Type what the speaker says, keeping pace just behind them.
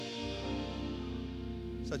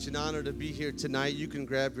Such an honor to be here tonight. You can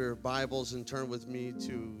grab your Bibles and turn with me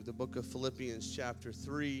to the book of Philippians chapter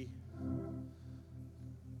 3.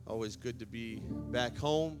 Always good to be back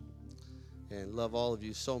home and love all of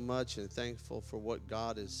you so much and thankful for what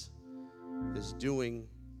God is doing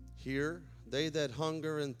here. They that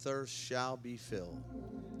hunger and thirst shall be filled.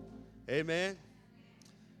 Amen.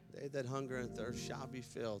 They that hunger and thirst shall be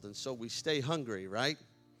filled. And so we stay hungry, right?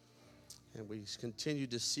 And we continue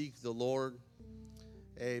to seek the Lord.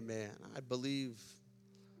 Amen. I believe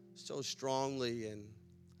so strongly in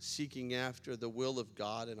seeking after the will of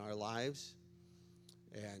God in our lives.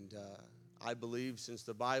 And I believe since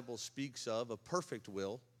the Bible speaks of a perfect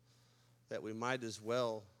will, that we might as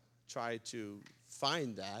well try to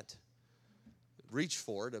find that, reach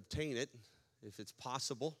for it, obtain it, if it's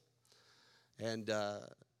possible. And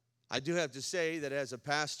I do have to say that as a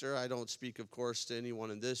pastor, I don't speak, of course, to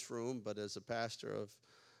anyone in this room, but as a pastor of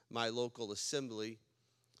my local assembly,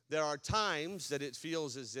 there are times that it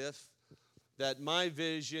feels as if that my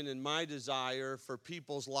vision and my desire for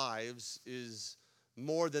people's lives is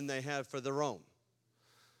more than they have for their own.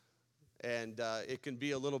 And it can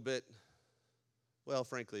be a little bit, well,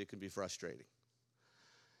 frankly, it can be frustrating.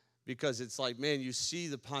 Because it's like, man, you see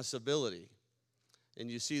the possibility,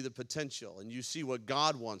 and you see the potential, and you see what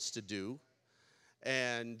God wants to do,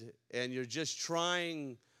 and you're just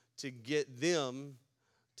trying to get them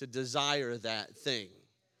to desire that thing,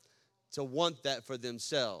 to want that for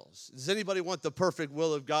themselves. Does anybody want the perfect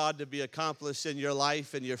will of God to be accomplished in your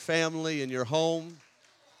life, in your family, in your home?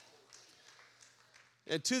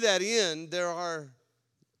 And to that end, there are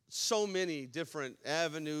so many different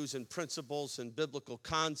avenues and principles and biblical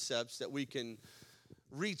concepts that we can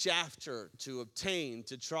reach after to obtain,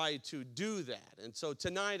 to try to do that. And so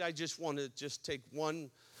tonight I just want to take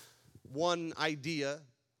one idea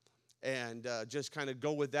and just kind of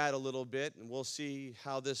go with that a little bit, and we'll see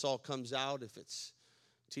how this all comes out, if it's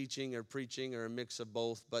teaching or preaching or a mix of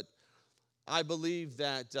both. But I believe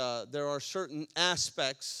that there are certain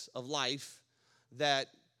aspects of life that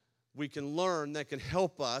we can learn that can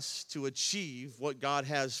help us to achieve what God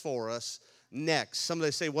has for us next.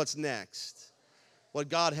 Somebody say, what's next? What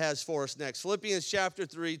God has for us next. Philippians chapter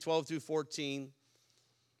 3, 12 through 14.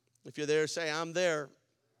 If you're there, say, I'm there.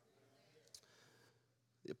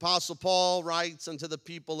 The Apostle Paul writes unto the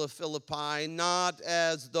people of Philippi, not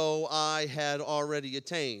as though I had already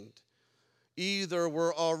attained, either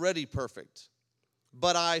were already perfect,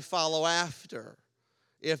 but I follow after,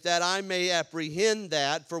 if that I may apprehend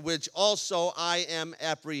that for which also I am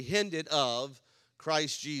apprehended of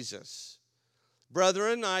Christ Jesus.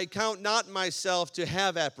 Brethren, I count not myself to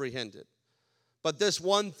have apprehended, but this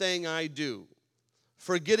one thing I do,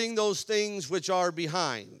 forgetting those things which are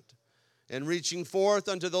behind, and reaching forth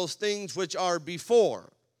unto those things which are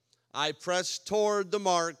before, I press toward the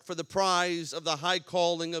mark for the prize of the high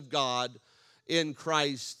calling of God in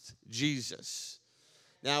Christ Jesus.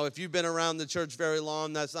 Now, if you've been around the church very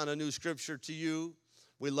long, that's not a new scripture to you.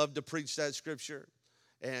 We love to preach that scripture,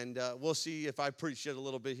 and we'll see if I preach it a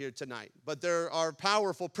little bit here tonight. But there are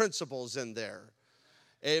powerful principles in there,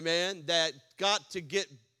 amen, that got to get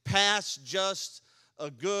past just a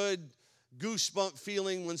good goosebump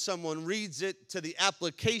feeling when someone reads it to the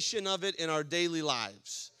application of it in our daily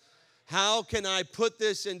lives. How can I put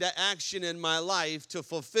this into action in my life to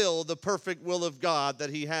fulfill the perfect will of God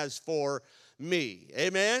that He has for me?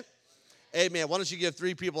 Amen? Amen. Why don't you give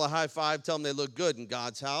three people a high five, tell them they look good in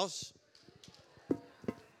God's house.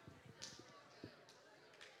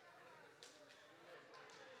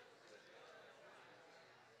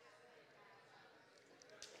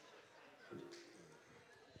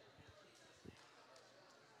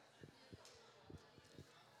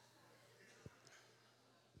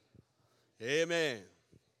 Amen.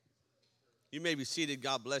 You may be seated.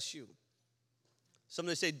 God bless you.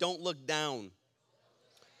 Somebody say, don't look down.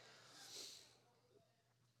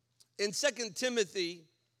 In 2 Timothy,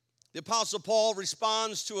 the Apostle Paul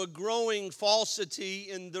responds to a growing falsity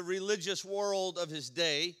in the religious world of his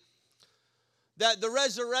day, that the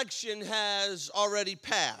resurrection has already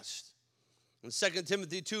passed. In 2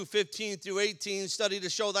 Timothy 2, 15 through 18, study to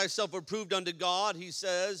show thyself approved unto God, he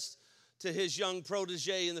says to his young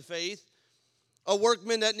protege in the faith, a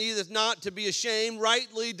workman that needeth not to be ashamed,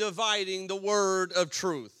 rightly dividing the word of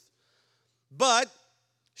truth. But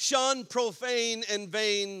shun profane and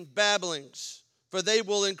vain babblings, for they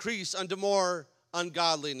will increase unto more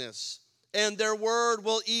ungodliness. And their word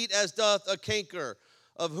will eat as doth a canker,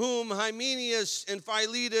 of whom Hymenaeus and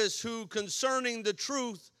Philetus, who concerning the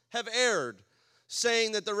truth have erred,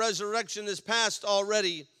 saying that the resurrection is past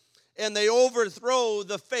already, and they overthrow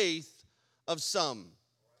the faith of some.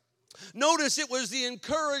 Notice it was the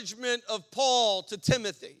encouragement of Paul to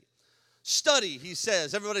Timothy. Study, he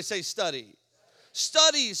says. Everybody say study.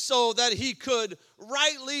 Study so that he could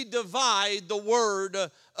rightly divide the word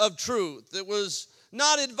of truth. It was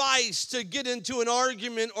not advice to get into an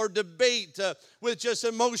argument or debate with just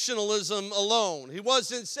emotionalism alone. He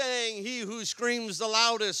wasn't saying he who screams the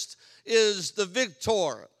loudest is the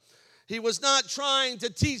victor. He was not trying to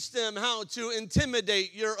teach them how to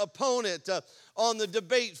intimidate your opponent on the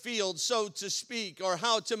debate field, so to speak, or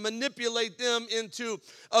how to manipulate them into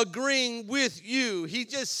agreeing with you. He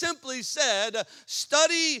just simply said,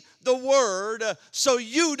 study the word so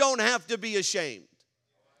you don't have to be ashamed.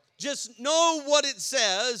 Just know what it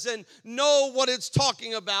says and know what it's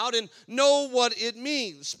talking about and know what it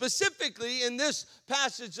means. Specifically, in this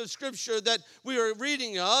passage of Scripture that we are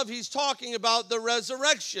reading of, he's talking about the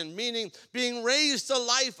resurrection, meaning being raised to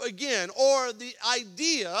life again, or the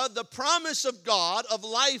idea, the promise of God of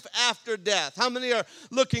life after death. How many are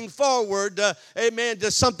looking forward, amen,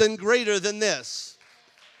 to something greater than this?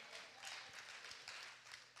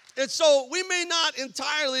 And so we may not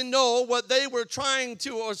entirely know what they were trying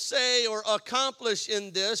to or say or accomplish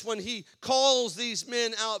in this when he calls these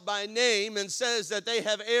men out by name and says that they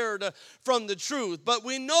have erred from the truth. But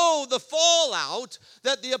we know the fallout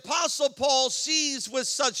that the Apostle Paul sees with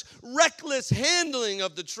such reckless handling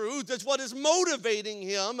of the truth is what is motivating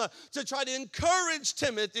him to try to encourage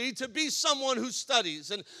Timothy to be someone who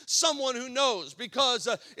studies and someone who knows. Because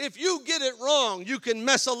if you get it wrong, you can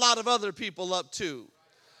mess a lot of other people up too.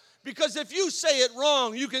 Because if you say it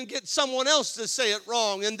wrong, you can get someone else to say it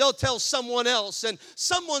wrong, and they'll tell someone else, and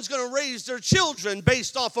someone's going to raise their children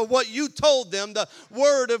based off of what you told them the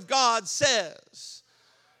Word of God says.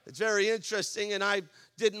 It's very interesting, and I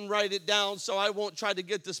didn't write it down, so I won't try to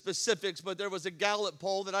get the specifics, but there was a Gallup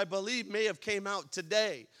poll that I believe may have came out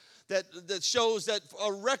today that shows that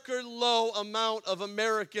a record low amount of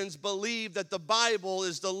Americans believe that the Bible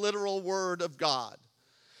is the literal Word of God.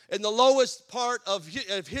 In the lowest part of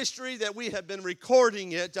history that we have been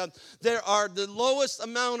recording it, there are the lowest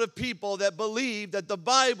amount of people that believe that the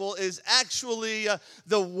Bible is actually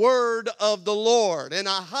the Word of the Lord. And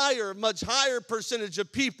much higher percentage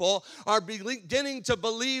of people are beginning to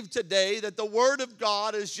believe today that the Word of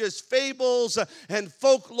God is just fables and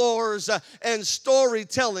folklores and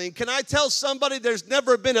storytelling. Can I tell somebody there's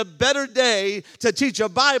never been a better day to teach a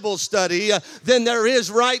Bible study than there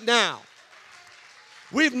is right now?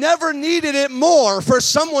 We've never needed it more for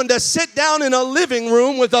someone to sit down in a living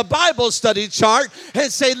room with a Bible study chart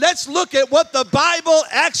and say, let's look at what the Bible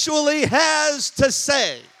actually has to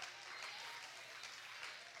say.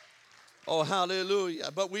 Oh, hallelujah.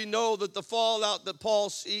 But we know that the fallout that Paul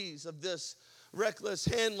sees of this reckless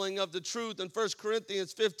handling of the truth in 1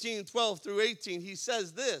 Corinthians 15, 12 through 18, he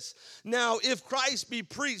says this, now if Christ be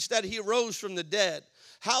preached that he rose from the dead,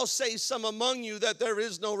 how say some among you that there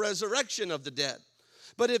is no resurrection of the dead?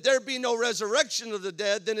 But if there be no resurrection of the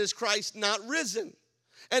dead, then is Christ not risen?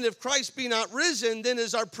 And if Christ be not risen, then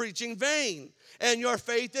is our preaching vain, and your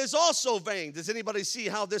faith is also vain. Does anybody see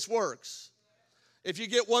how this works? If you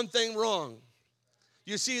get one thing wrong,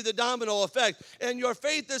 you see the domino effect. And your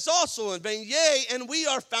faith is also in vain. Yea, and we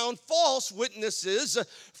are found false witnesses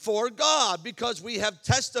for God, because we have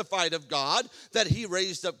testified of God that he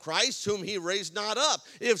raised up Christ, whom he raised not up,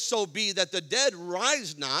 if so be that the dead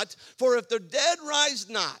rise not. For if the dead rise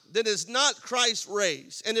not, then is not Christ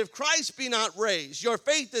raised. And if Christ be not raised, your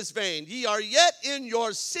faith is vain. Ye are yet in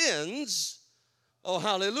your sins. Oh,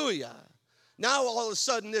 hallelujah. Now all of a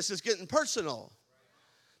sudden this is getting personal.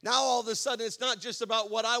 Now all of a sudden it's not just about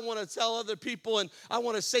what I want to tell other people and I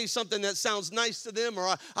want to say something that sounds nice to them,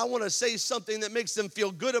 or I want to say something that makes them feel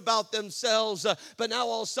good about themselves, but now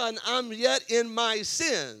all of a sudden I'm yet in my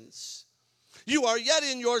sins. You are yet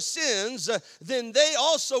in your sins, then they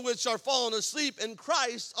also which are fallen asleep in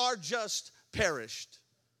Christ are just perished.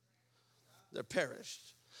 They're perished.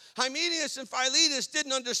 Hymenaeus and Philetus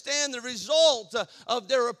didn't understand the result of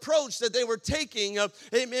their approach that they were taking,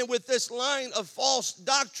 amen, with this line of false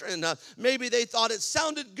doctrine. Maybe they thought it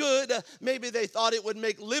sounded good. Maybe they thought it would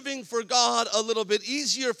make living for God a little bit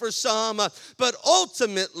easier for some. But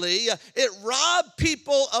ultimately, it robbed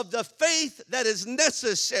people of the faith that is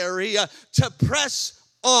necessary to press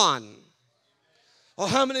on. Oh,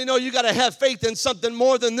 how many know you got to have faith in something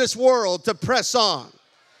more than this world to press on?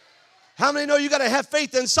 How many know you got to have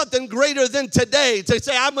faith in something greater than today to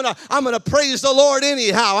say, I'm gonna praise the Lord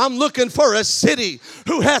anyhow. I'm looking for a city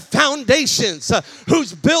who hath foundations,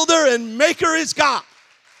 whose builder and maker is God.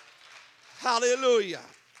 Hallelujah.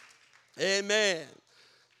 Amen.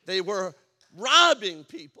 They were robbing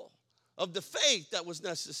people of the faith that was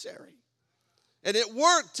necessary. And it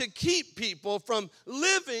worked to keep people from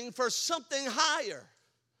living for something higher,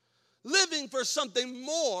 living for something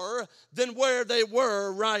more than where they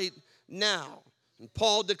were right now. And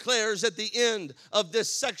Paul declares at the end of this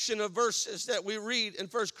section of verses that we read in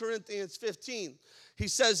 1 Corinthians 15, he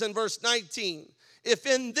says in verse 19, if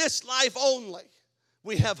in this life only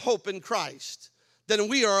we have hope in Christ, then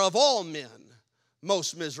we are of all men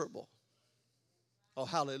most miserable. Oh,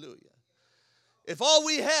 hallelujah. If all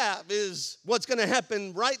we have is what's going to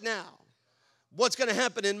happen right now, what's going to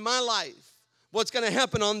happen in my life, what's going to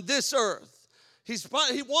happen on this earth, he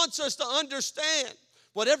wants us to understand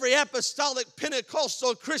what every apostolic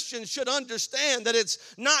Pentecostal Christian should understand, that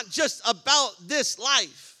it's not just about this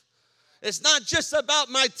life. It's not just about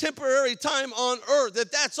my temporary time on earth.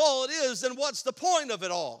 If that's all it is, then what's the point of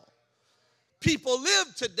it all? People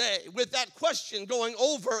live today with that question going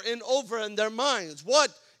over and over in their minds. What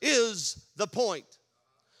is the point?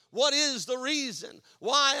 What is the reason?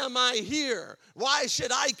 Why am I here? Why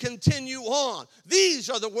should I continue on? These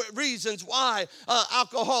are the reasons why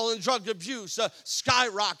alcohol and drug abuse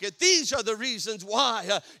skyrocket. These are the reasons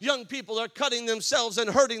why young people are cutting themselves and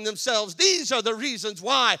hurting themselves. These are the reasons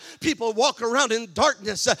why people walk around in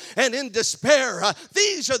darkness and in despair.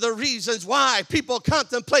 These are the reasons why people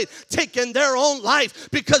contemplate taking their own life,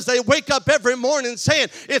 because they wake up every morning saying,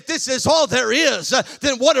 if this is all there is,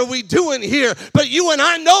 then what are we doing here? But you and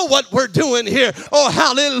I know what we're doing here. Oh,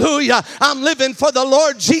 hallelujah. I'm living for the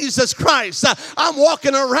Lord Jesus Christ. I'm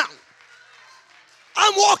walking around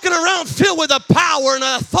filled with a power and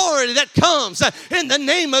an authority that comes in the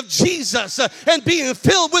name of Jesus, and being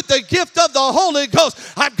filled with the gift of the Holy Ghost.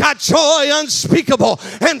 I've got joy unspeakable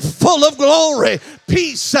and full of glory,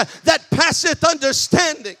 peace that passeth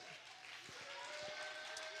understanding.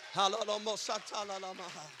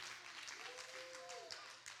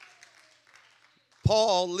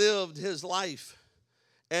 Paul lived his life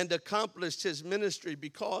and accomplished his ministry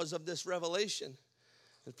because of this revelation.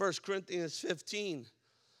 In 1 Corinthians 15,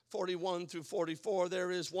 41 through 44,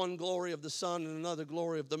 there is one glory of the sun and another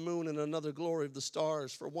glory of the moon and another glory of the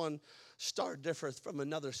stars. For one star differeth from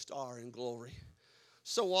another star in glory.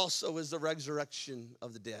 So also is the resurrection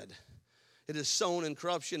of the dead. It is sown in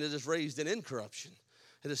corruption, it is raised in incorruption.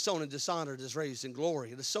 It is sown in dishonor, it is raised in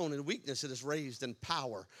glory. It is sown in weakness, it is raised in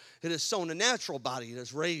power. It is sown a natural body, it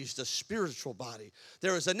is raised a spiritual body.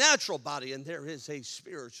 There is a natural body and there is a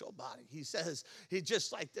spiritual body. He says,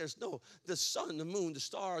 just like there's the sun, the moon, the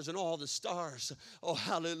stars, and all the stars. Oh,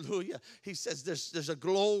 hallelujah. He says there's a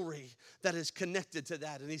glory that is connected to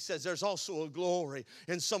that. And he says there's also a glory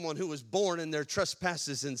in someone who was born in their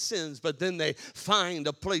trespasses and sins, but then they find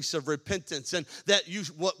a place of repentance. And that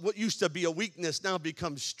what used to be a weakness now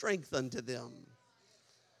becomes strength unto them.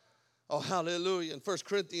 Oh, hallelujah. In 1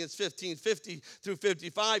 Corinthians 15, 50 through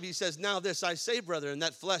 55, he says, now this I say, brethren,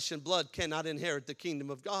 that flesh and blood cannot inherit the kingdom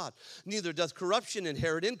of God. Neither doth corruption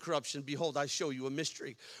inherit incorruption. Behold, I show you a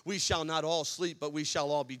mystery. We shall not all sleep, but we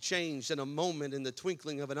shall all be changed in a moment, in the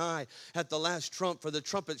twinkling of an eye, at the last trump. For the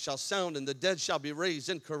trumpet shall sound, and the dead shall be raised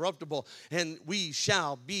incorruptible, and we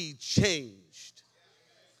shall be changed.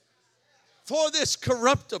 For this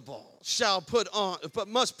corruptible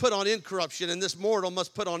must put on incorruption, and this mortal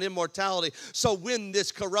must put on immortality. So when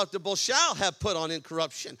this corruptible shall have put on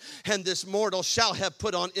incorruption, and this mortal shall have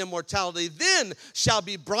put on immortality, then shall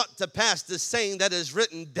be brought to pass the saying that is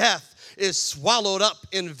written, death is swallowed up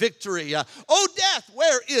in victory. O death,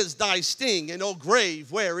 where is thy sting? And O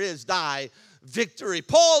grave, where is thy victory?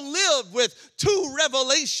 Paul lived with two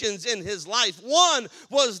revelations in his life. One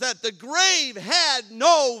was that the grave had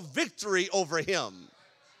no victory over him.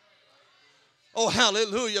 Oh,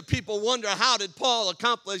 hallelujah. People wonder, how did Paul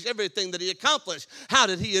accomplish everything that he accomplished? How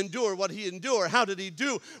did he endure what he endured? How did he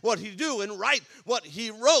do what he do and write what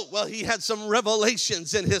he wrote? Well, he had some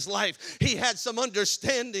revelations in his life. He had some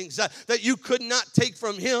understandings that you could not take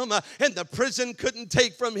from him, and the prison couldn't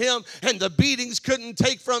take from him, and the beatings couldn't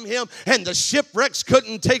take from him, and the shipwrecks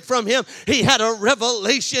couldn't take from him. He had a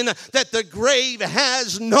revelation that the grave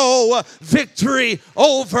has no victory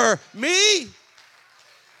over me.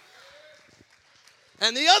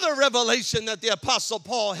 And the other revelation that the Apostle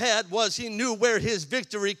Paul had was he knew where his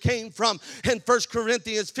victory came from in 1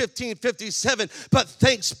 Corinthians 15:57. But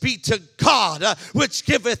thanks be to God, which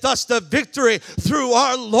giveth us the victory through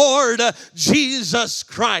our Lord Jesus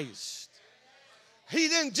Christ. He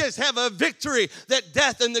didn't just have a victory that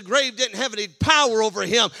death and the grave didn't have any power over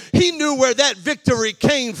him. He knew where that victory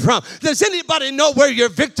came from. Does anybody know where your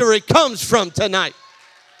victory comes from tonight?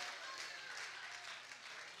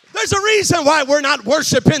 There's a reason why we're not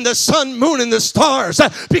worshiping the sun, moon, and the stars,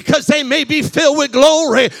 because they may be filled with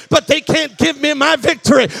glory, but they can't give me my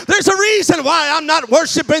victory. There's a reason why I'm not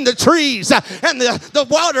worshiping the trees and the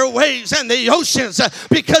waterways and the oceans,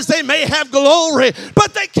 because they may have glory,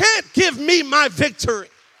 but they can't give me my victory.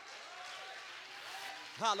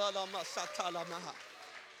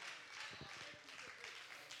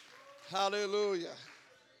 Hallelujah.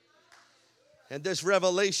 And this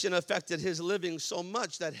revelation affected his living so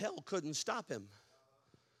much that hell couldn't stop him.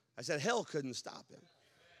 I said hell couldn't stop him.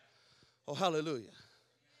 Oh, hallelujah.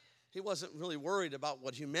 He wasn't really worried about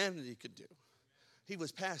what humanity could do. He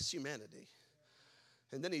was past humanity.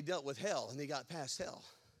 And then he dealt with hell, and he got past hell.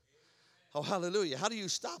 Oh, hallelujah. How do you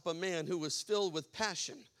stop a man who was filled with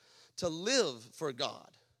passion to live for God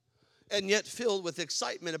and yet filled with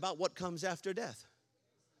excitement about what comes after death?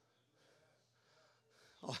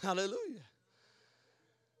 Oh, hallelujah.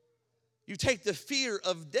 You take the fear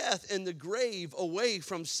of death and the grave away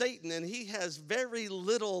from Satan, and he has very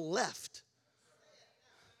little left.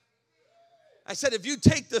 I said, if you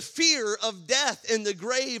take the fear of death and the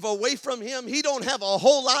grave away from him, he don't have a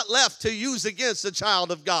whole lot left to use against the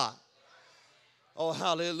child of God. Oh,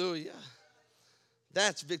 hallelujah.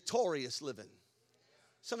 That's victorious living.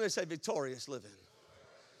 Somebody say victorious living.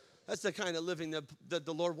 That's the kind of living that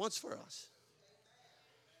the Lord wants for us.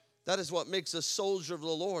 That is what makes a soldier of the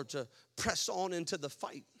Lord, to press on into the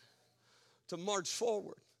fight, to march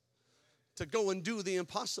forward, to go and do the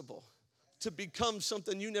impossible, to become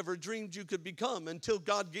something you never dreamed you could become until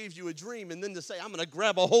God gave you a dream, and then to say, I'm going to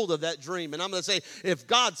grab a hold of that dream, and I'm going to say, if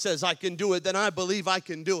God says I can do it, then I believe I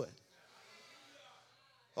can do it.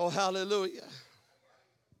 Oh, hallelujah.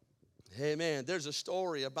 Amen. There's a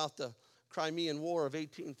story about the Crimean War of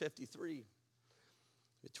 1853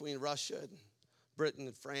 between Russia and Britain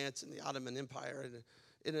and France and the Ottoman Empire, and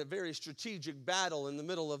in a very strategic battle in the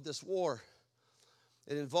middle of this war.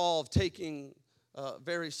 It involved taking a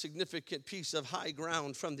very significant piece of high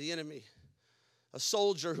ground from the enemy. A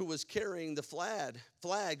soldier who was carrying the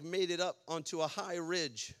flag made it up onto a high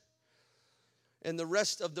ridge. And the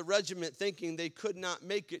rest of the regiment, thinking they could not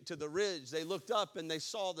make it to the ridge, they looked up and they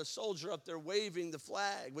saw the soldier up there waving the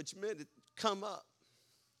flag, which meant it come up.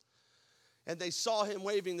 And they saw him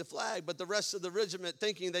waving the flag, but the rest of the regiment,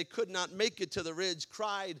 thinking they could not make it to the ridge,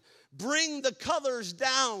 cried, bring the colors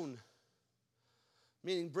down.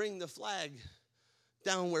 Meaning bring the flag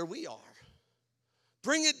down where we are.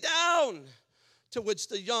 Bring it down. To which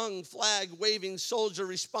the young flag-waving soldier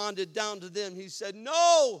responded down to them. He said,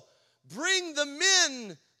 no, bring the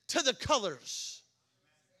men to the colors.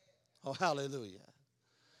 Oh, hallelujah.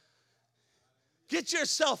 Get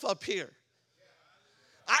yourself up here.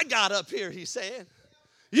 I got up here, he's saying.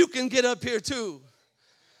 You can get up here too.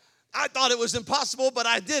 I thought it was impossible, but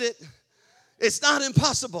I did it. It's not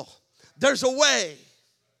impossible. There's a way.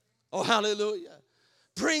 Oh, hallelujah.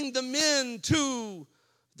 Bring the men to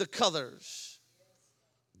the colors.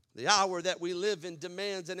 The hour that we live in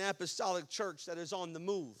demands an apostolic church that is on the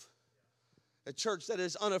move. A church that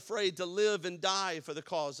is unafraid to live and die for the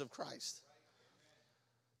cause of Christ.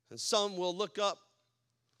 And some will look up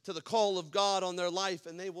to the call of God on their life,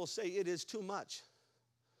 and they will say, it is too much.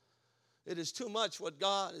 It is too much what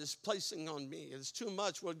God is placing on me. It's too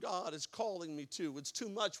much what God is calling me to. It's too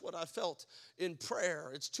much what I felt in prayer.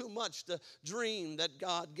 It's too much the dream that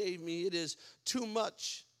God gave me. It is too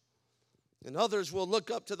much. And others will look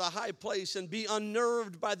up to the high place and be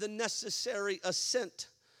unnerved by the necessary ascent.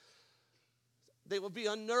 They will be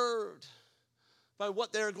unnerved by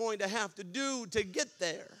what they're going to have to do to get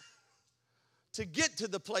there. To get to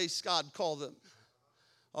the place God called them.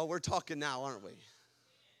 Oh, we're talking now, aren't we?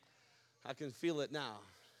 I can feel it now.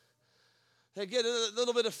 They get a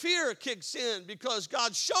little bit of fear kicks in because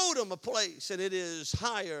God showed them a place and it is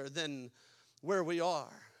higher than where we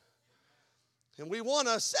are. And we want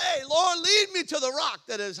to say, Lord, lead me to the rock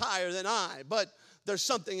that is higher than I. But there's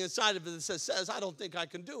something inside of it that says, I don't think I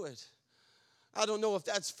can do it. I don't know if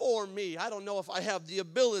that's for me. I don't know if I have the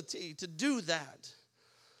ability to do that.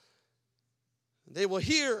 They will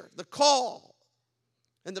hear the call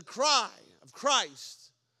and the cry of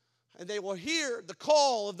Christ. And they will hear the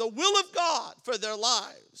call of the will of God for their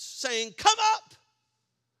lives, saying, come up,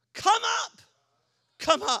 come up,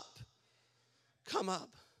 come up, come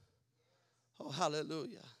up. Oh,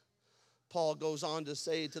 hallelujah. Paul goes on to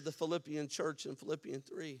say to the Philippian church in Philippians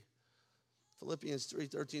 3,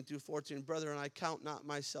 13 through 14, brethren, I count not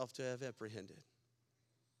myself to have apprehended.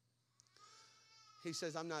 He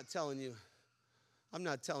says, I'm not telling you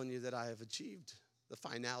that I have achieved the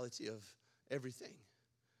finality of everything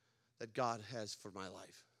that God has for my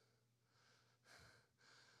life.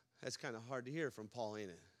 That's kind of hard to hear from Paul, ain't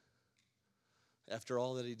it? After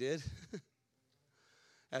all that he did,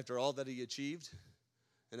 after all that he achieved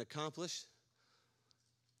and accomplished,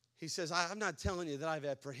 he says, I'm not telling you that I've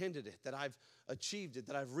apprehended it, that I've achieved it,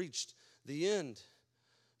 that I've reached the end.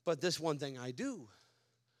 But this one thing I do,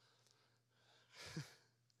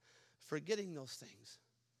 forgetting those things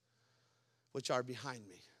which are behind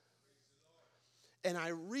me. And I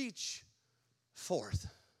reach forth.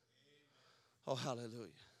 Oh, hallelujah.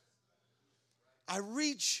 I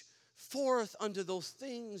reach forth unto those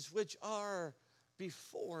things which are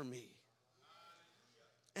before me.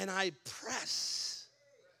 And I press.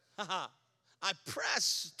 I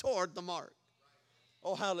press toward the mark.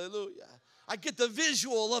 Oh, hallelujah. I get the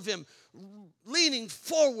visual of him leaning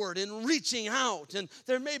forward and reaching out. And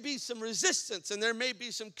there may be some resistance and there may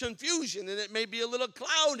be some confusion and it may be a little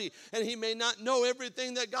cloudy and he may not know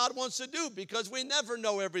everything that God wants to do because we never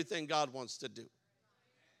know everything God wants to do.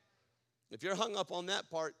 If you're hung up on that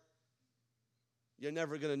part, you're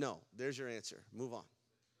never going to know. There's your answer. Move on.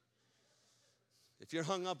 If you're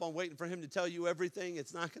hung up on waiting for him to tell you everything,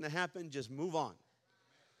 it's not going to happen. Just move on.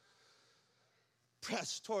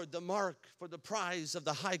 Press toward the mark for the prize of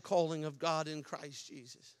the high calling of God in Christ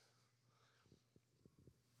Jesus.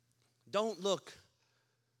 Don't look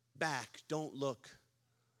back. Don't look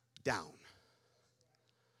down.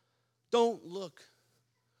 Don't look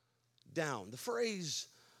down. The phrase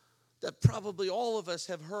that probably all of us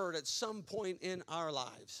have heard at some point in our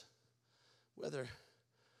lives, whether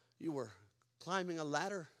you were climbing a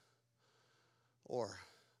ladder or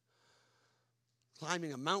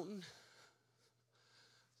climbing a mountain.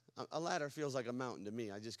 A ladder feels like a mountain to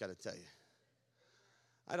me, I just got to tell you.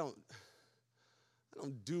 I don't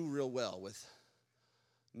do real well with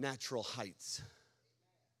natural heights.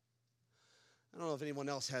 I don't know if anyone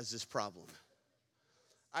else has this problem.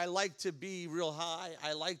 I like to be real high.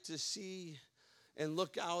 I like to see and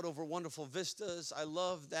look out over wonderful vistas. I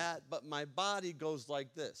love that, but my body goes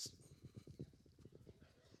like this.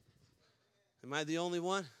 Am I the only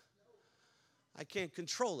one? I can't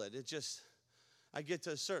control it. I get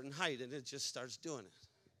to a certain height and it just starts doing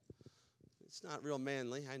it. It's not real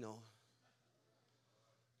manly, I know.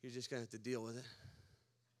 You're just going to have to deal with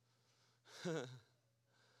it.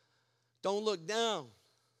 Don't look down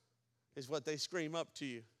is what they scream up to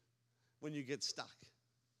you when you get stuck.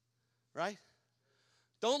 Right?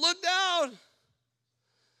 Don't look down.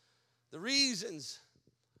 The reasons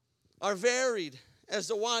are varied as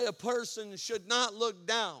to why a person should not look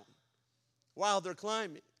down while they're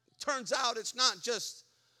climbing. Turns out it's not just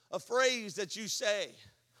a phrase that you say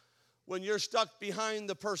when you're stuck behind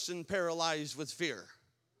the person paralyzed with fear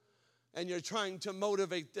and you're trying to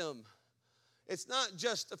motivate them. It's not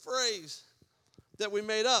just a phrase that we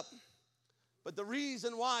made up, but the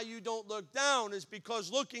reason why you don't look down is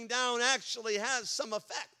because looking down actually has some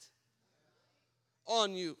effect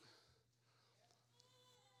on you.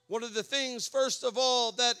 One of the things, first of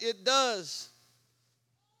all, that it does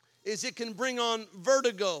is it can bring on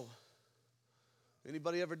vertigo.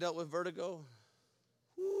 Anybody ever dealt with vertigo?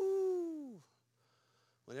 Woo.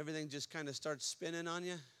 When everything just kind of starts spinning on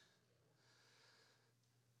you.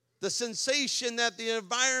 The sensation that the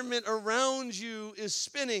environment around you is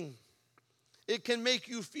spinning. It can make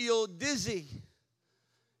you feel dizzy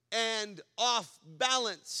and off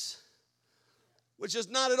balance, which is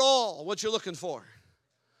not at all what you're looking for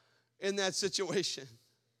in that situation.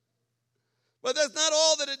 But that's not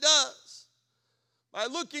all that it does. By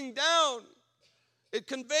looking down, it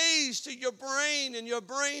conveys to your brain and your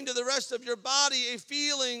brain to the rest of your body a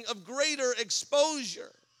feeling of greater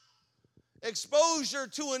exposure. Exposure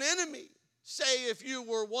to an enemy. Say if you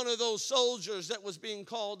were one of those soldiers that was being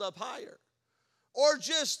called up higher. Or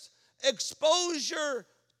just exposure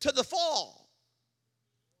to the fall.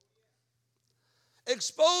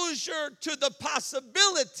 Exposure to the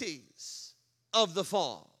possibilities of the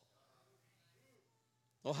fall.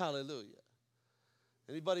 Oh, hallelujah.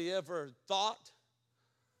 Anybody ever thought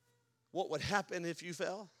what would happen if you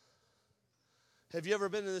fell? Have you ever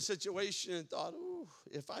been in a situation and thought, ooh,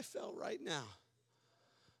 if I fell right now?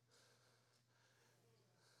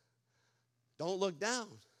 Don't look down.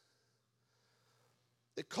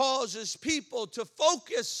 It causes people to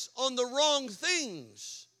focus on the wrong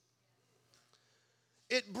things.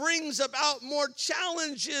 It brings about more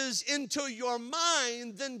challenges into your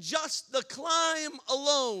mind than just the climb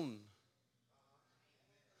alone.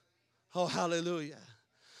 Oh, hallelujah.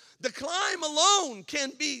 The climb alone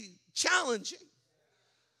can be challenging.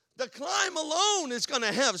 The climb alone is going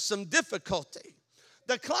to have some difficulty.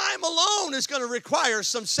 The climb alone is going to require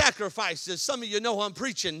some sacrifices. Some of you know I'm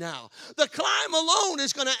preaching now. The climb alone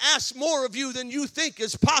is going to ask more of you than you think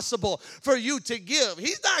is possible for you to give.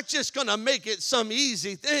 He's not just going to make it some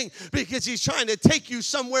easy thing because he's trying to take you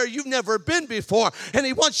somewhere you've never been before. And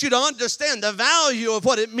he wants you to understand the value of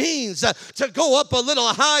what it means to go up a little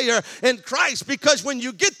higher in Christ, because when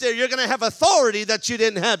you get there, you're going to have authority that you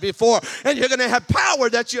didn't have before. And you're going to have power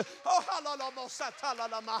that you're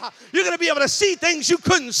going to be able to see things you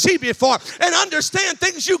couldn't see before, and understand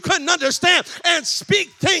things you couldn't understand, and speak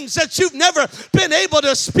things that you've never been able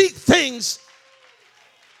to speak things.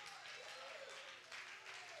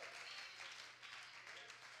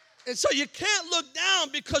 And so you can't look down,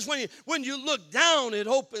 because when you look down, it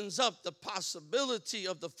opens up the possibility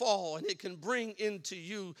of the fall, and it can bring into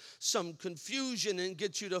you some confusion and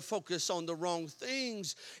get you to focus on the wrong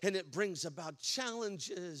things, and it brings about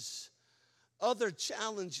challenges, other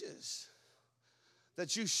challenges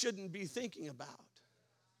that you shouldn't be thinking about.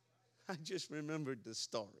 I just remembered this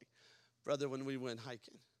story. Brother, when we went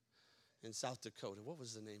hiking in South Dakota, what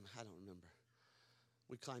was the name? I don't remember.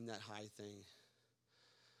 We climbed that high thing.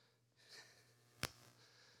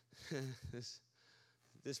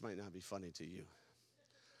 This might not be funny to you.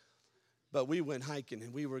 But we went hiking,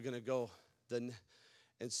 and we were going to go.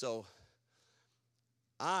 And so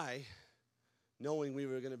knowing we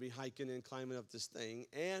were going to be hiking and climbing up this thing,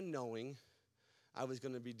 and knowing I was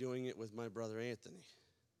going to be doing it with my brother Anthony.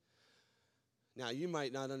 Now, you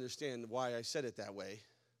might not understand why I said it that way,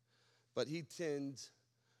 but he tends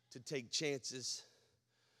to take chances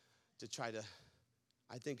to try to,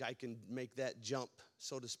 I think I can make that jump,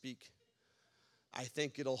 so to speak. I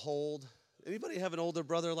think it'll hold. Anybody have an older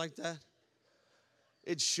brother like that?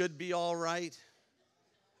 It should be all right.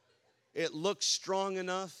 It looks strong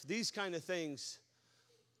enough. These kind of things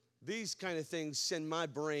send my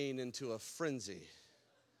brain into a frenzy.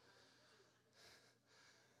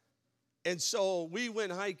 And so we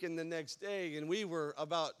went hiking the next day, and we were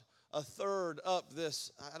about a third up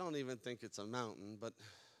this, I don't even think it's a mountain, but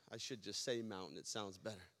I should just say mountain. It sounds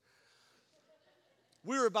better.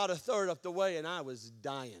 We were about a third up the way, and I was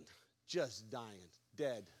dying, just dying,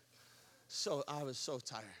 dead. So I was so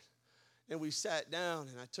tired. And we sat down,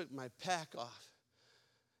 and I took my pack off.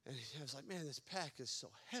 And I was like, man, this pack is so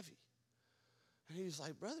heavy. And he was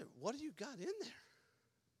like, brother, what do you got in there?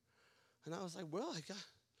 And I was like, well,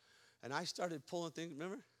 and I started pulling things,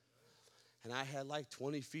 remember? And I had like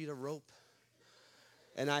 20 feet of rope.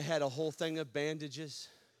 And I had a whole thing of bandages.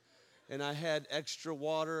 And I had extra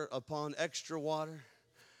water upon extra water.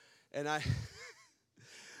 And I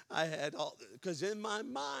had all, because in my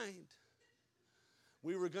mind,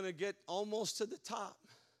 we were going to get almost to the top.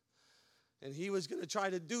 And he was going to try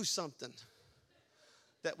to do something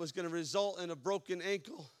that was going to result in a broken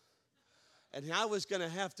ankle. And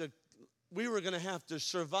we were going to have to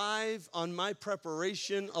survive on my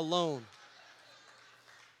preparation alone.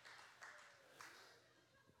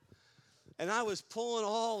 And I was pulling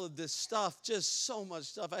all of this stuff, just so much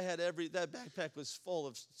stuff. I had that backpack was full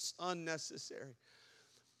of unnecessary.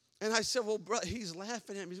 And I said, well, bro, he's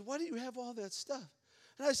laughing at me. He said, why do you have all that stuff?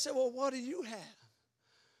 And I said, well, what do you have?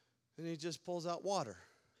 And he just pulls out water.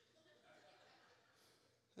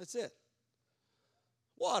 That's it.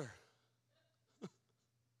 Water.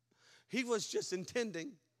 He was just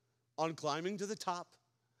intending on climbing to the top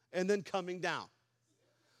and then coming down.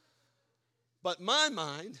 But my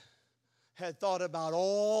mind had thought about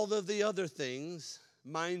all of the other things,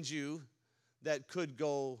 mind you, that could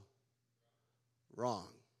go wrong.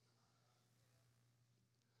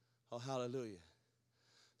 Oh, hallelujah.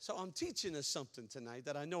 So I'm teaching us something tonight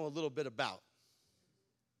that I know a little bit about.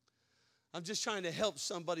 I'm just trying to help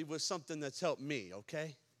somebody with something that's helped me,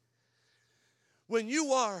 okay? When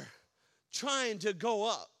you are trying to go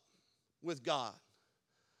up with God,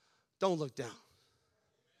 don't look down.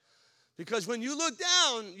 Because when you look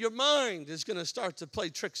down, your mind is going to start to play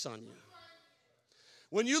tricks on you.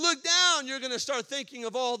 When you look down, you're going to start thinking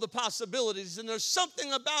of all the possibilities. And there's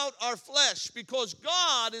something about our flesh, because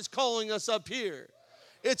God is calling us up here.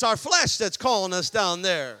 It's our flesh that's calling us down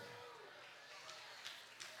there.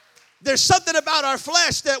 There's something about our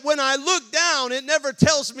flesh that when I look down, it never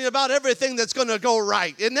tells me about everything that's going to go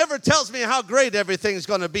right. It never tells me how great everything's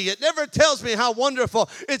going to be. It never tells me how wonderful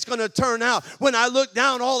it's going to turn out. When I look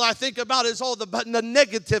down, all I think about is all the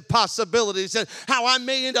negative possibilities and how I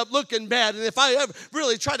may end up looking bad. And if I ever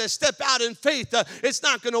really try to step out in faith, it's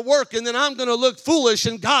not going to work. And then I'm going to look foolish.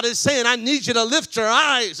 And God is saying, I need you to lift your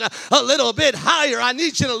eyes a little bit higher. I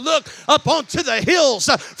need you to look up onto the hills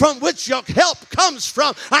from which your help comes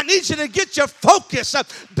from. I need you to get your focus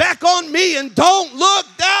back on me and don't look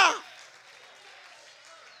down.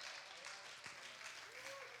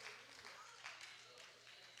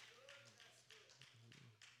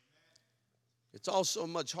 It's also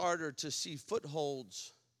much harder to see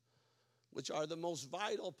footholds, which are the most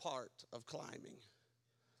vital part of climbing,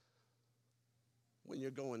 when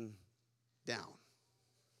you're going down.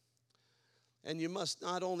 And you must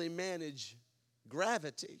not only manage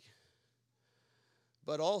gravity,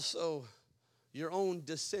 but also your own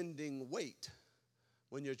descending weight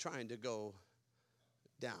when you're trying to go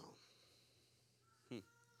down.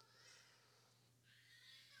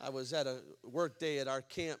 I was at a work day at our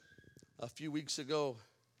camp a few weeks ago.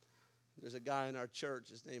 There's a guy in our church.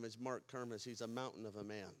 His name is Mark Kermis. He's a mountain of a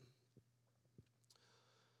man.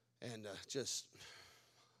 And just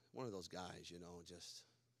one of those guys, you know, just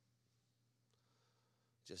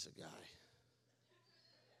a guy.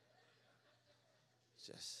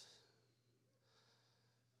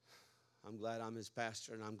 I'm glad I'm his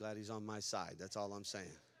pastor, and I'm glad he's on my side. That's all I'm saying.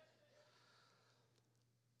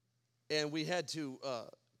 And we had to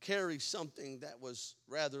carry something that was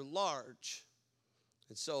rather large.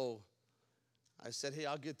 And so I said, hey,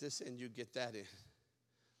 I'll get this in, you get that in.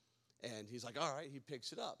 And he's like, all right, he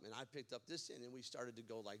picks it up. And I picked up this end, and we started to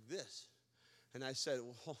go like this. And I said,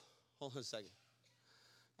 well, hold on a second.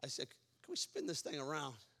 I said, can we spin this thing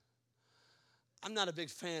around? I'm not a big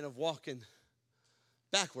fan of walking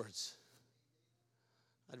backwards.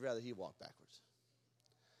 I'd rather he walk backwards.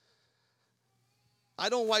 I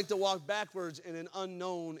don't like to walk backwards in an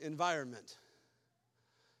unknown environment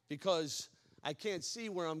because I can't see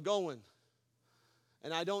where I'm going.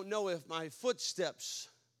 And I don't know if my footsteps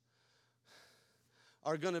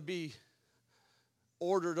are going to be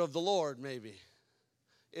ordered of the Lord, maybe,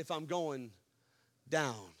 if I'm going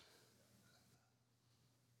down.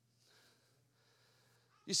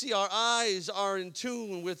 You see, our eyes are in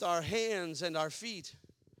tune with our hands and our feet.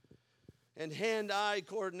 And hand-eye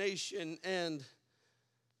coordination and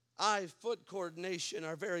eye-foot coordination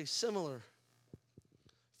are very similar.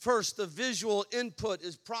 First, the visual input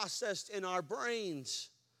is processed in our brains.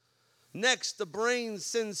 Next, the brain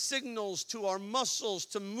sends signals to our muscles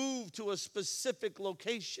to move to a specific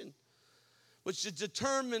location, which is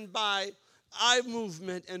determined by eye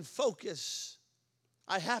movement and focus.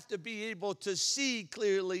 I have to be able to see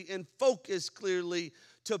clearly and focus clearly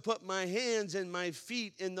to put my hands and my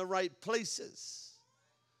feet in the right places.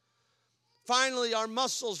 Finally, our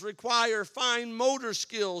muscles require fine motor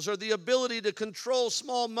skills or the ability to control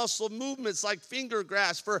small muscle movements like finger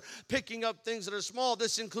grasp for picking up things that are small.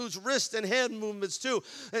 This includes wrist and hand movements too.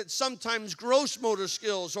 And sometimes gross motor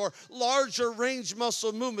skills or larger range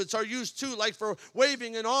muscle movements are used too, like for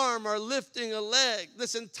waving an arm or lifting a leg.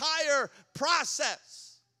 This entire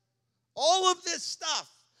process, all of this stuff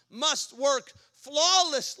must work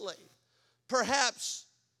flawlessly, perhaps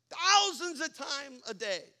thousands of times a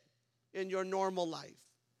day in your normal life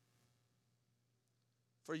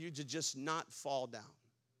for you to just not fall down.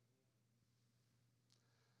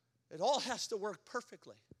 It all has to work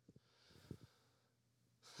perfectly.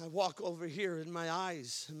 I walk over here and my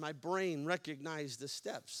eyes and my brain recognize the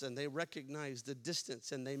steps and they recognize the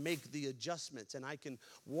distance and they make the adjustments and I can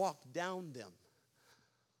walk down them.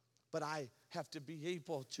 But I have to be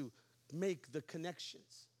able to make the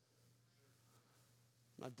connections.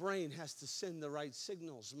 My brain has to send the right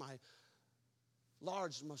signals. My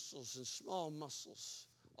large muscles and small muscles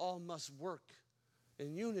all must work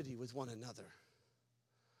in unity with one another.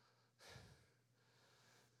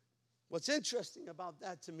 What's interesting about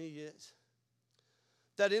that to me is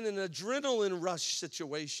that in an adrenaline rush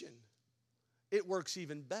situation, it works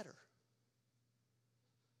even better.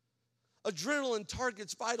 Adrenaline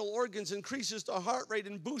targets vital organs, increases the heart rate,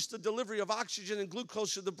 and boosts the delivery of oxygen and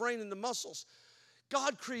glucose to the brain and the muscles.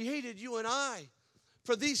 God created you and I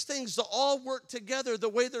for these things to all work together the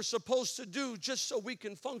way they're supposed to do, just so we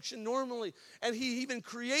can function normally. And he even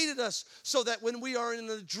created us so that when we are in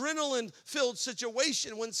an adrenaline-filled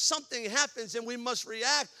situation, when something happens and we must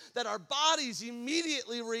react, that our bodies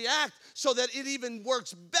immediately react so that it even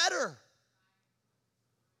works better.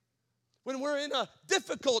 When we're in a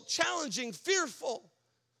difficult, challenging, fearful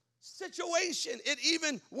situation, it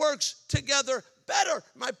even works together better.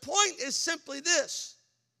 My point is simply this.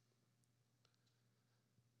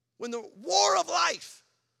 When the war of life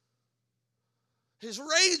is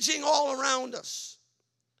raging all around us,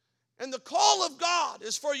 and the call of God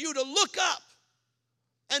is for you to look up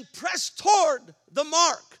and press toward the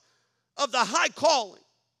mark of the high calling.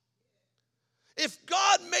 If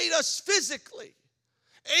God made us physically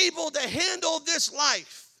able to handle this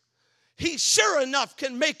life, he sure enough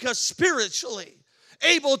can make us spiritually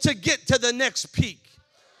able to get to the next peak.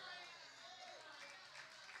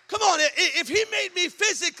 Come on, if he made me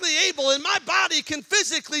physically able and my body can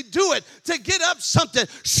physically do it to get up something,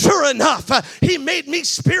 sure enough, he made me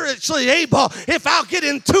spiritually able if I'll get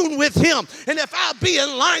in tune with him and if I'll be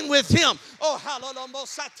in line with him. Oh,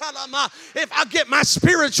 hallelujah. If I'll get my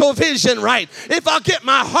spiritual vision right, if I'll get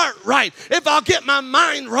my heart right, if I'll get my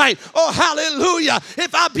mind right, oh, hallelujah.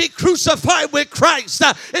 If I'll be crucified with Christ,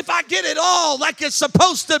 if I get it all like it's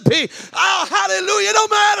supposed to be, oh, hallelujah. It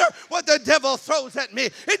don't matter what the devil throws at me.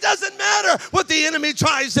 It doesn't matter what the enemy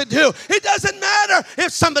tries to do. It doesn't matter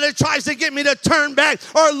if somebody tries to get me to turn back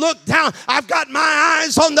or look down. I've got my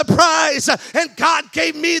eyes on the prize, and God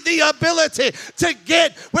gave me the ability to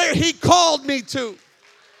get where he called me to.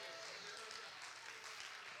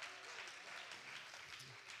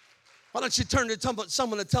 Why don't you turn to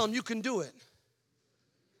someone and tell them you can do it?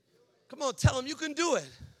 Come on, tell them you can do it.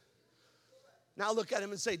 Now look at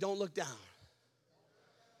him and say, don't look down.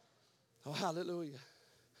 Oh, hallelujah.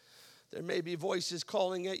 There may be voices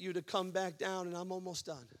calling at you to come back down, and I'm almost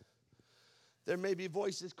done. There may be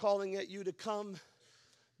voices calling at you to come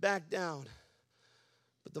back down.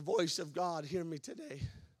 But the voice of God, hear me today.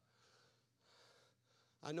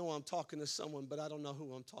 I know I'm talking to someone, but I don't know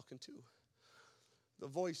who I'm talking to. The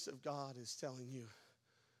voice of God is telling you,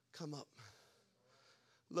 come up.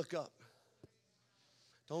 Look up.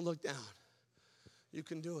 Don't look down. You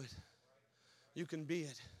can do it. You can be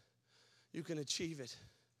it. You can achieve it.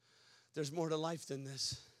 There's more to life than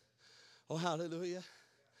this. Oh, hallelujah.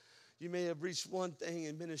 You may have reached one thing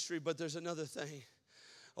in ministry, but there's another thing.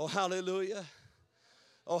 Oh, hallelujah.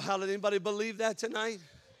 Oh, hallelujah. Anybody believe that tonight?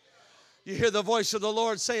 You hear the voice of the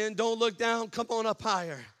Lord saying, don't look down. Come on up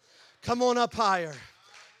higher. Come on up higher.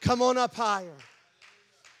 Come on up higher.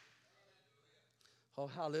 Oh,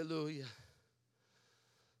 hallelujah.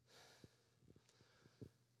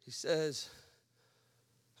 He says,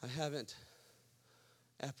 I haven't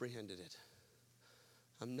apprehended it.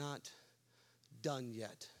 I'm not done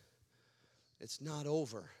yet. It's not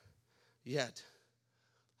over yet.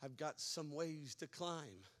 I've got some ways to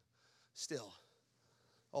climb still.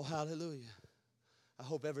 Oh, hallelujah. I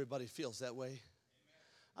hope everybody feels that way.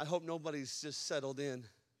 I hope nobody's just settled in.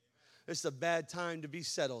 It's a bad time to be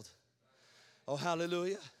settled. Oh,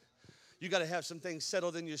 hallelujah. You got to have some things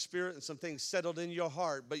settled in your spirit and some things settled in your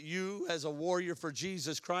heart. But you, as a warrior for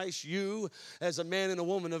Jesus Christ, you, as a man and a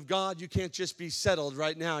woman of God, you can't just be settled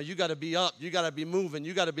right now. You got to be up. You got to be moving.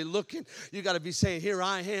 You got to be looking. You got to be saying, here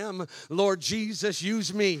I am, Lord Jesus,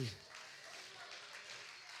 use me.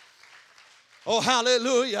 Oh,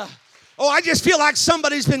 hallelujah. Oh, I just feel like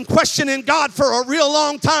somebody's been questioning God for a real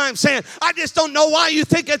long time, saying, I just don't know why you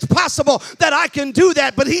think it's possible that I can do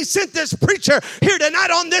that. But he sent this preacher here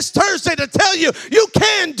tonight on this Thursday to tell you, you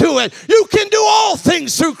can do it. You can do all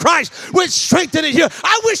things through Christ, which strengtheneth you.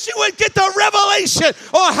 I wish you would get the revelation.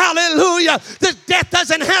 Oh, hallelujah. That death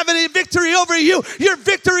doesn't have any victory over you. Your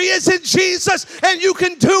victory is in Jesus, and you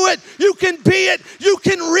can do it. You can be it. You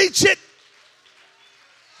can reach it.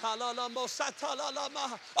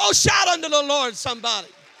 Oh, shout unto the Lord, somebody.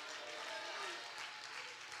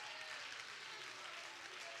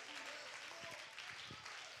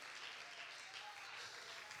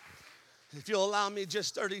 If you'll allow me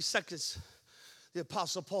just 30 seconds, the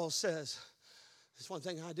Apostle Paul says, there's one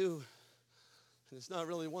thing I do, and it's not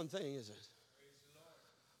really one thing, is it?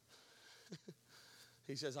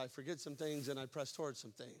 He says, I forget some things and I press towards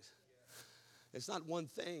some things. It's not one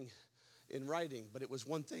thing in writing, but it was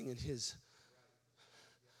one thing in his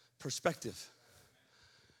perspective.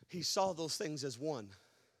 He saw those things as one.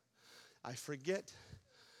 I forget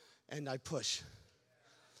and I push.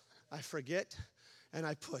 I forget and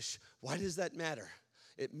I push. Why does that matter?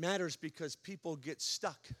 It matters because people get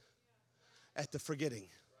stuck at the forgetting.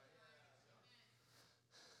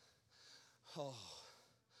 Oh,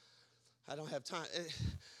 I don't have time.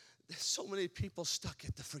 There's so many people stuck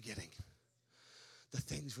at the forgetting. The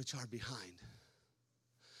things which are behind.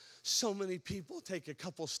 So many people take a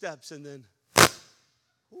couple steps and then,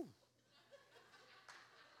 ooh.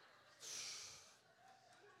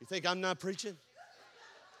 You think I'm not preaching?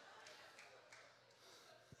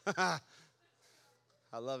 I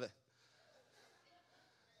love it.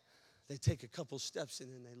 They take a couple steps and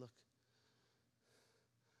then they look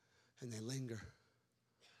and they linger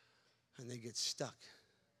and they get stuck.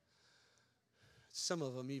 Some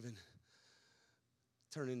of them even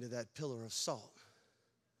turn into that pillar of salt,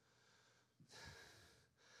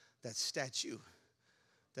 that statue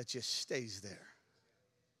that just stays there.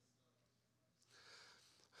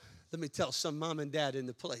 Let me tell some mom and dad in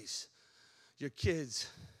the place, your kids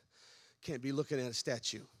can't be looking at a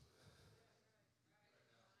statue.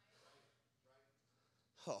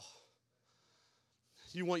 Oh,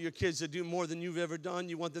 You want your kids to do more than you've ever done.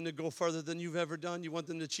 You want them to go further than you've ever done. You want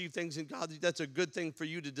them to achieve things in God. That's a good thing for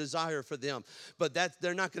you to desire for them. But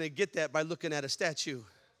they're not going to get that by looking at a statue.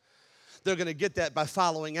 They're going to get that by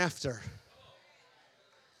following after.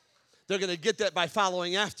 They're going to get that by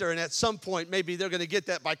following after, and at some point, maybe they're going to get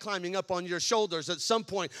that by climbing up on your shoulders. At some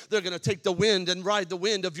point, they're going to take the wind and ride the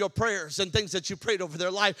wind of your prayers and things that you prayed over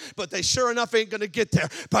their life, but they sure enough ain't going to get there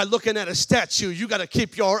by looking at a statue. You got to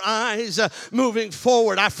keep your eyes moving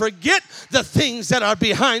forward. I forget the things that are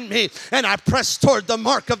behind me, and I press toward the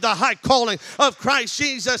mark of the high calling of Christ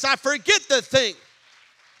Jesus. I forget the thing.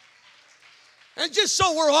 And just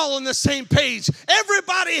so we're all on the same page,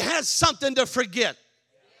 everybody has something to forget.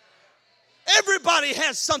 Everybody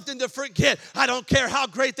has something to forget. I don't care how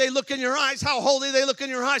great they look in your eyes, how holy they look in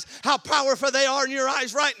your eyes, how powerful they are in your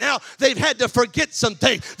eyes right now. They've had to forget some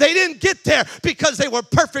things. They didn't get there because they were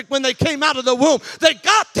perfect when they came out of the womb. They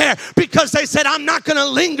got there because they said, I'm not going to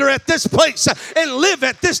linger at this place and live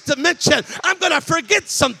at this dimension. I'm going to forget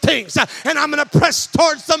some things, and I'm going to press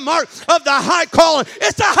towards the mark of the high calling.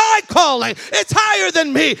 It's a high calling. It's higher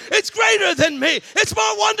than me. It's greater than me. It's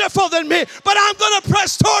more wonderful than me, but I'm going to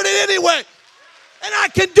press toward it anyway. And I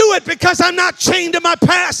can do it because I'm not chained to my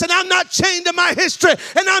past, and I'm not chained to my history,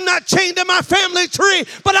 and I'm not chained to my family tree.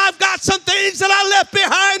 But I've got some things that I left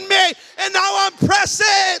behind me, and now I'm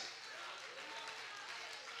pressing.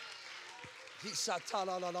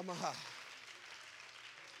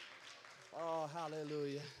 Oh,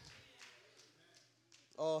 hallelujah.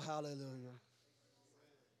 Oh, hallelujah.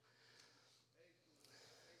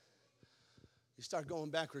 You start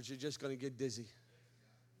going backwards, you're just going to get dizzy.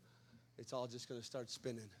 It's all just going to start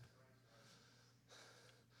spinning.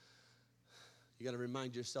 You got to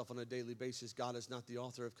remind yourself on a daily basis, God is not the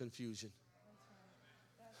author of confusion.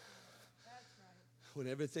 That's right. When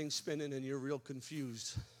everything's spinning and you're real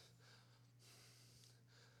confused,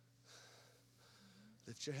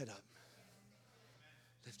 lift your head up.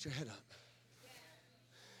 Lift your head up.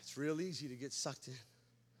 It's real easy to get sucked in.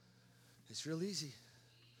 It's real easy.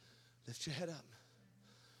 Lift your head up.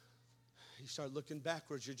 You start looking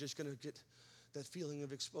backwards, you're just going to get that feeling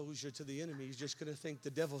of exposure to the enemy. You're just going to think the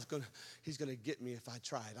devil's he's going to get me if I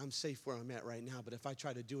try it. I'm safe where I'm at right now, but if I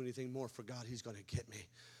try to do anything more for God, he's going to get me.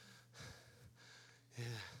 Yeah.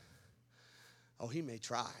 Oh, he may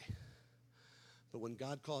try. But when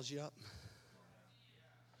God calls you up,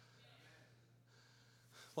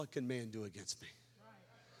 what can man do against me?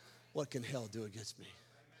 What can hell do against me?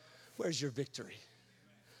 Where's your victory?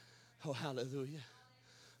 Oh, hallelujah.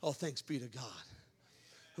 Oh, thanks be to God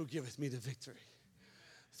who giveth me the victory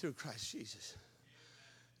through Christ Jesus.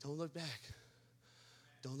 Don't look back.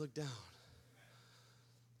 Don't look down.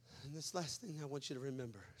 And this last thing I want you to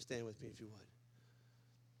remember. Stand with me if you would.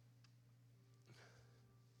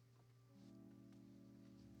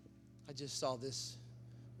 I just saw this.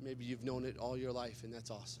 Maybe you've known it all your life, and that's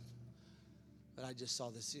awesome. But I just saw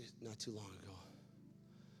this not too long ago.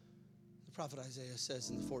 The prophet Isaiah says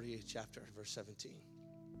in the 48th chapter, verse 17.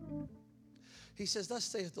 He says, thus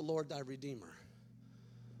saith the Lord thy Redeemer,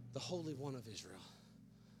 the Holy One of Israel.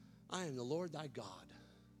 I am the Lord thy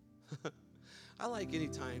God. I like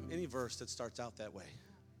any verse that starts out that way.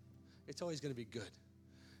 It's always going to be good.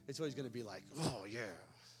 It's always going to be like, oh, yeah.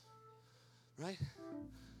 Right?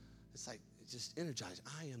 It's like, just energized.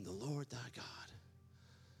 I am the Lord thy God.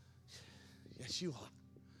 Yes, you are.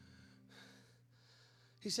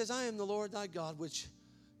 He says, I am the Lord thy God, which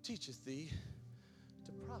teacheth thee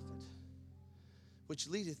to profit, which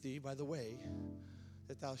leadeth thee by the way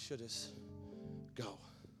that thou shouldest go.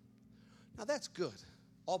 Now that's good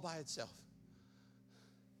all by itself.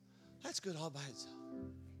 That's good all by itself.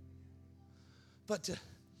 But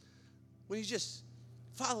when you just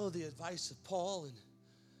follow the advice of Paul and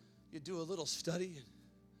you do a little study and you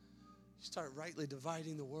start rightly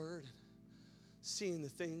dividing the word and seeing the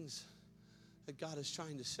things that God is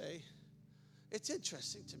trying to say, it's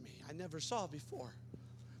interesting to me. I never saw before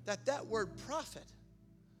that word prophet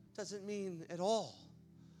doesn't mean at all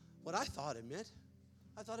what I thought it meant.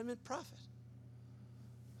 I thought it meant prophet.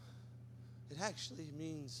 It actually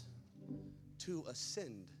means to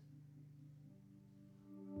ascend.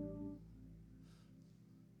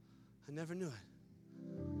 I never knew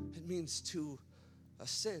it. It means to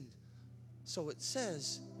ascend. So it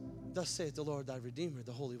says, thus saith the Lord thy Redeemer,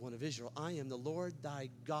 the Holy One of Israel, I am the Lord thy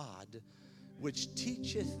God, which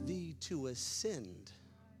teacheth thee to ascend,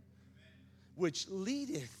 which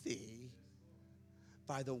leadeth thee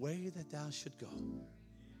by the way that thou should go.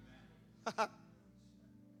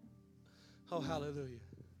 Oh, hallelujah.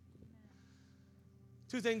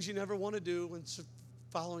 Two things you never want to do when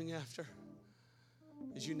following after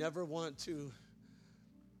is you never want to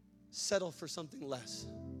settle for something less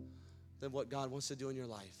than what God wants to do in your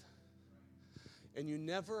life. And you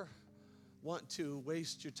never want to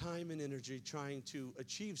waste your time and energy trying to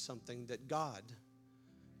achieve something that God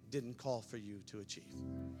didn't call for you to achieve.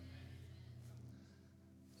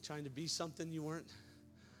 Trying to be something you weren't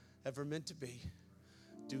ever meant to be.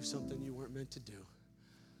 Do something you weren't meant to do.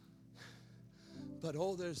 But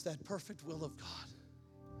oh, there's that perfect will of God.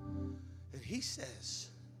 And he says,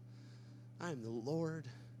 I am the Lord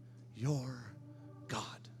your God.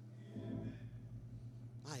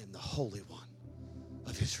 I am the Holy One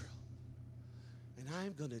of Israel. And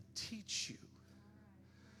I'm going to teach you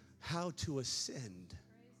how to ascend.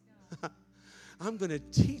 I'm going to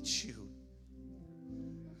teach you.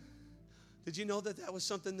 Did you know that that was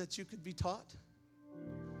something that you could be taught?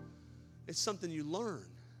 It's something you learn.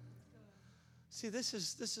 See, this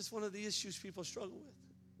is one of the issues people struggle with.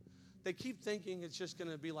 They keep thinking it's just going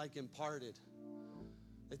to be like imparted.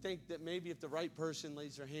 They think that maybe if the right person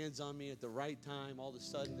lays their hands on me at the right time, all of a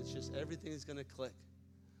sudden it's just everything is going to click.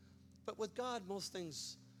 But with God, most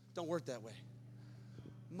things don't work that way.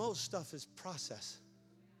 Most stuff is process.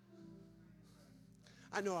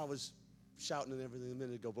 I know I was shouting and everything a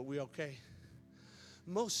minute ago, but we okay?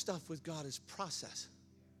 Most stuff with God is process.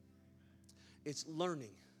 It's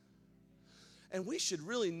learning. And we should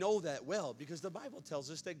really know that well because the Bible tells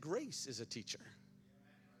us that grace is a teacher.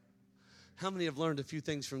 How many have learned a few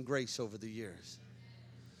things from grace over the years?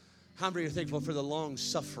 How many are thankful for the long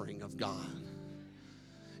suffering of God?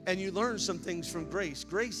 And you learn some things from grace.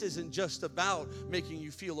 Grace isn't just about making you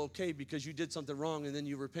feel okay because you did something wrong and then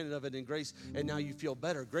you repented of it in grace and now you feel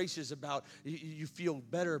better. Grace is about you feel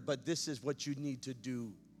better, but this is what you need to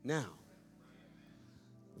do now.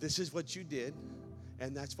 This is what you did,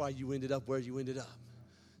 and that's why you ended up where you ended up.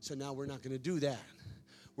 So now we're not going to do that.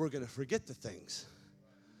 We're going to forget the things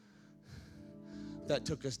that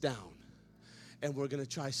took us down. And we're going to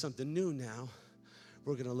try something new now.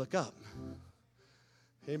 We're going to look up.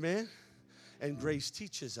 Amen? And grace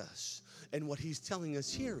teaches us. And what he's telling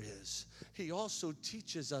us here is he also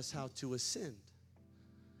teaches us how to ascend.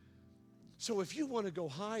 So if you want to go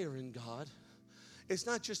higher in God, it's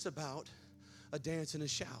not just about a dance and a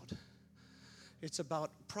shout. It's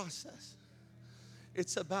about process.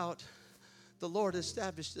 It's about the Lord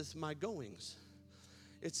establisheth my goings.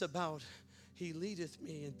 It's about he leadeth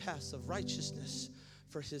me in paths of righteousness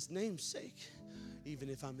for his name's sake, even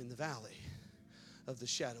if I'm in the valley of the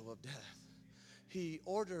shadow of death. He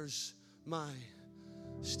orders my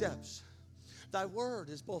steps. Thy word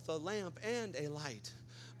is both a lamp and a light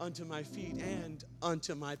unto my feet and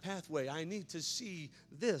unto my pathway. I need to see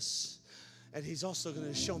this. And he's also going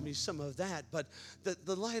to show me some of that. But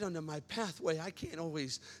the light under my pathway, I can't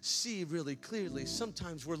always see really clearly.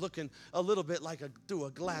 Sometimes we're looking a little bit like through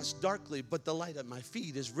a glass darkly, but the light at my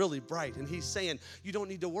feet is really bright. And he's saying, you don't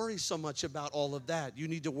need to worry so much about all of that. You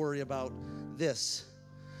need to worry about this,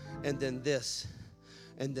 and then this,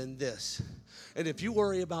 and then this. And if you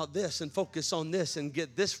worry about this and focus on this and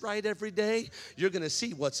get this right every day, you're going to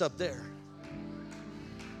see what's up there.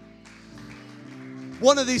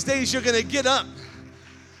 One of these days you're going to get up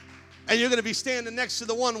and you're going to be standing next to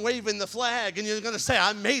the one waving the flag and you're going to say,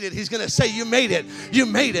 I made it. He's going to say, you made it. You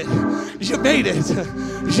made it. You made it.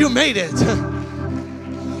 You made it.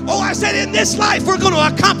 Oh, I said in this life we're going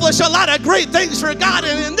to accomplish a lot of great things for God.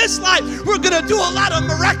 And in this life we're going to do a lot of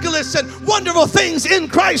miraculous and wonderful things in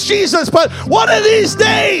Christ Jesus. But one of these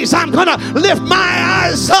days I'm going to lift my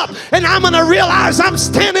eyes up and I'm going to realize I'm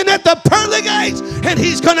standing at the pearly gates. And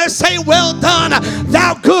he's going to say, well done,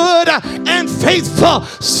 thou good and faithful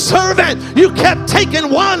servant. You kept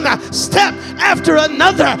taking one step after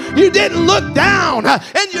another. You didn't look down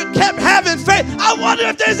and you kept having faith. I wonder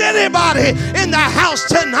if there's anybody in the house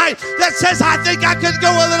tonight that says, I think I could go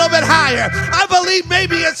a little bit higher. I believe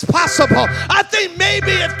maybe it's possible. I think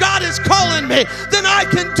maybe if God is calling me, then I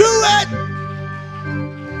can do it.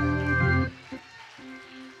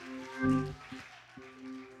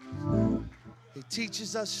 He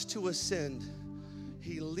teaches us to ascend.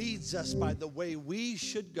 He leads us by the way we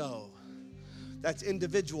should go. That's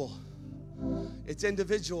individual. It's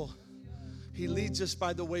individual. He leads us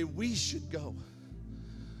by the way we should go.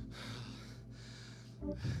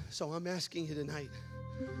 So I'm asking you tonight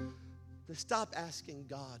to stop asking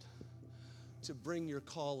God to bring your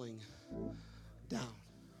calling down.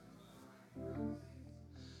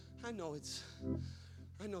 I know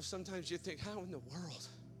sometimes you think, how in the world?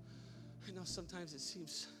 I know sometimes it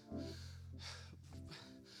seems,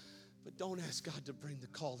 but don't ask God to bring the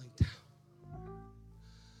calling down.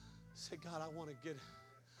 Say, God,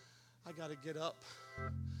 I got to get up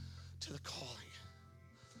to the calling.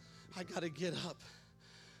 I got to get up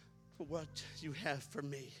what you have for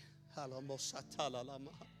me. I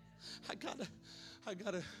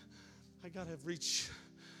gotta reach,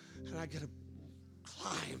 and I gotta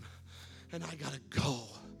climb, and I gotta go,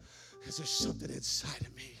 because there's something inside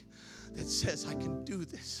of me that says I can do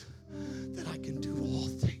this, that I can do all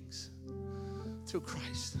things through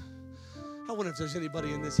Christ. I wonder if there's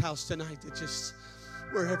anybody in this house tonight that just,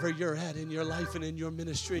 wherever you're at in your life and in your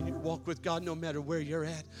ministry and your walk with God, no matter where you're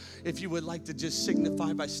at, if you would like to just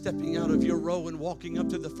signify by stepping out of your row and walking up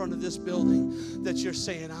to the front of this building that you're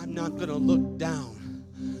saying, I'm not going to look down.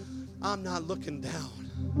 I'm not looking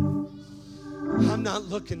down. I'm not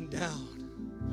looking down.